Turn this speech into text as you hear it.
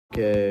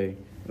Okay.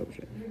 Oh,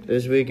 shit.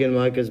 This week in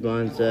Micah's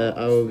Mindset,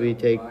 I will be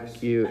take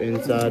you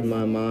inside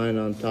my mind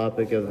on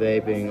topic of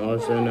vaping,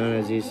 also known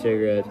as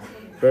e-cigarettes.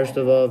 First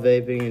of all,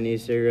 vaping and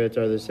e-cigarettes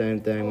are the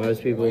same thing.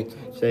 Most people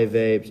say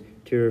vapes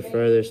to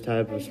refer this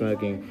type of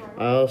smoking.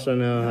 I also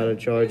know how to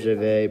charge a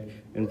vape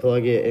and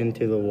plug it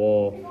into the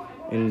wall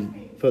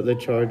and put the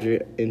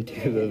charger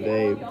into the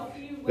vape.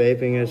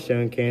 Vaping has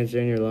shown cancer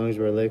in your lungs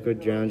where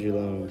liquid drowns your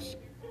lungs.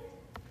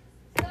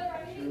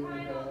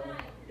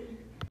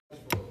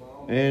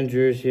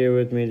 Andrew's here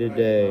with me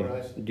today.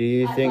 Do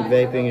you think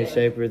vaping is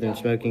safer than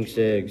smoking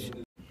cigs?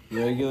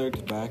 Regular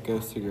tobacco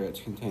cigarettes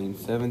contain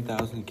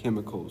 7,000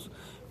 chemicals,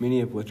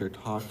 many of which are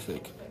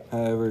toxic.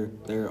 However,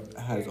 there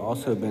has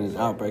also been an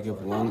outbreak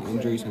of lung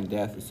injuries and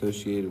death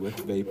associated with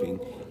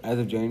vaping. As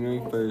of January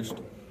 21st,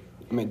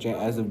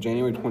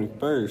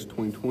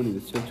 2020,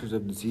 the Centers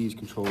of Disease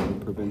Control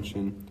and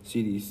Prevention,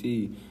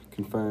 CDC,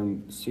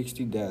 confirmed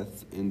 60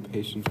 deaths in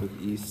patients with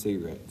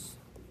e-cigarettes.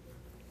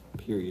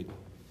 Period.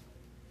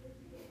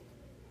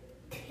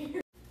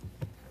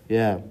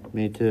 Yeah,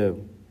 me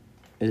too.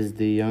 Is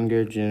the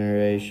younger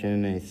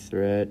generation a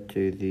threat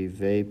to the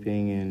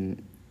vaping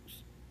and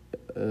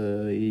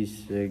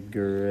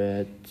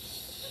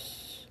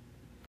e-cigarettes?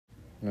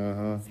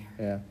 Yeah.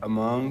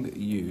 Among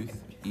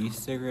youth,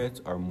 e-cigarettes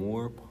are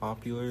more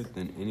popular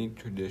than any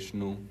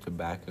traditional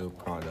tobacco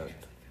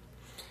product.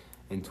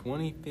 In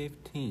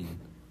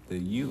 2015, the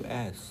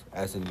U.S.,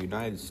 as in the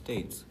United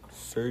States,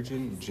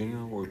 Surgeon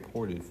General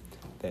reported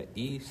that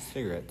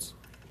e-cigarettes,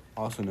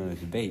 also known as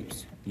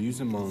vapes, use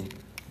among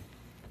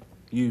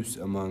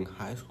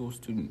high school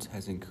students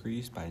has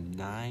increased by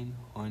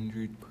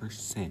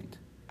 900%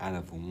 out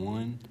of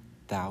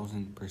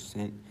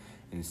 1,000%,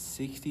 and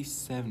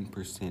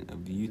 67%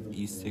 of youth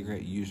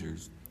e-cigarette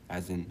users,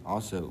 as in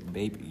also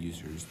vape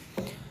users,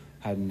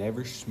 had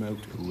never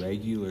smoked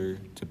regular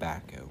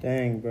tobacco.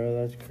 Dang, bro,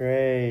 that's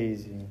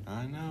crazy.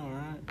 I know,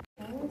 right?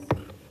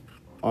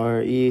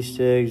 Are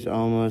e-cigs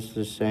almost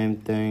the same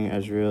thing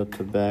as real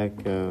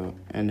tobacco?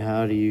 And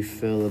how do you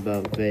feel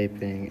about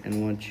vaping?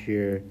 And what's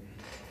your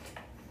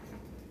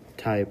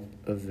type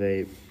of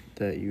vape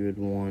that you would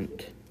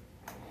want?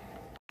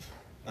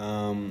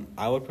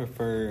 I would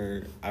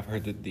prefer, I've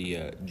heard that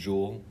the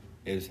Juul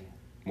is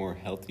more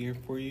healthier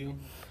for you,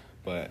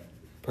 but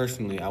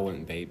personally I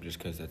wouldn't vape just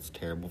because that's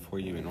terrible for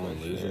you and only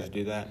losers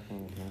do that.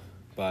 Mm-hmm.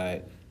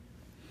 But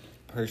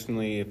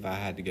personally, if I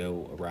had to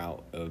go a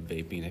route of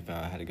vaping, if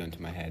I had to go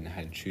into my head and I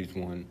had to choose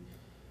one,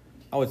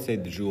 I would say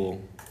the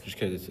Juul, just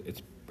because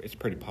it's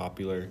pretty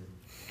popular.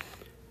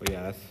 But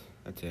yeah,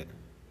 that's it.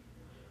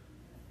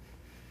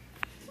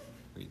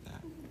 Read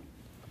that.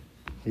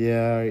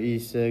 Yeah, are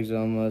e-cigs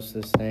almost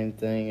the same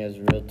thing as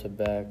real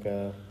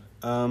tobacco?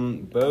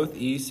 Both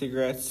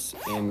e-cigarettes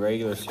and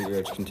regular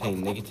cigarettes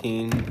contain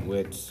nicotine,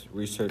 which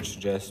research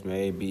suggests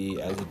may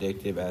be as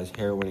addictive as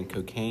heroin and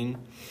cocaine.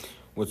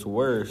 What's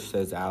worse,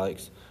 says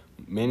Alex,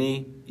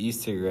 many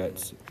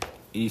e-cigarette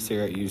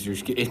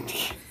users get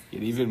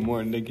even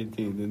more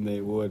nicotine than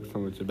they would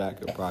from a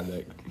tobacco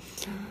product.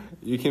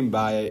 You can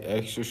buy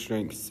extra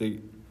strength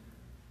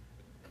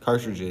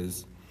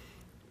cartridges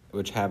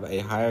which have a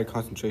higher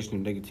concentration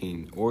of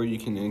nicotine, or you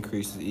can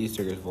increase the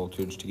e-cigarette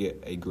voltage to get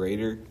a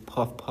greater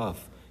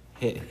puff,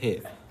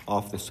 hit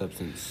off the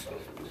substance.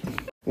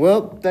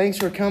 Well, thanks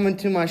for coming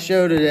to my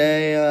show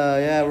today.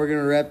 We're going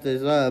to wrap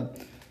this up.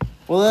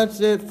 Well, that's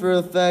it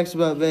for the facts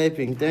about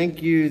vaping.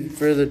 Thank you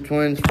for the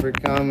twins for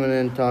coming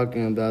and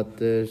talking about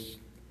this.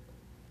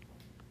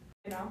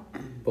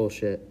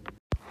 Bullshit.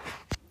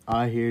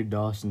 I hear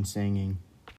Dawson singing.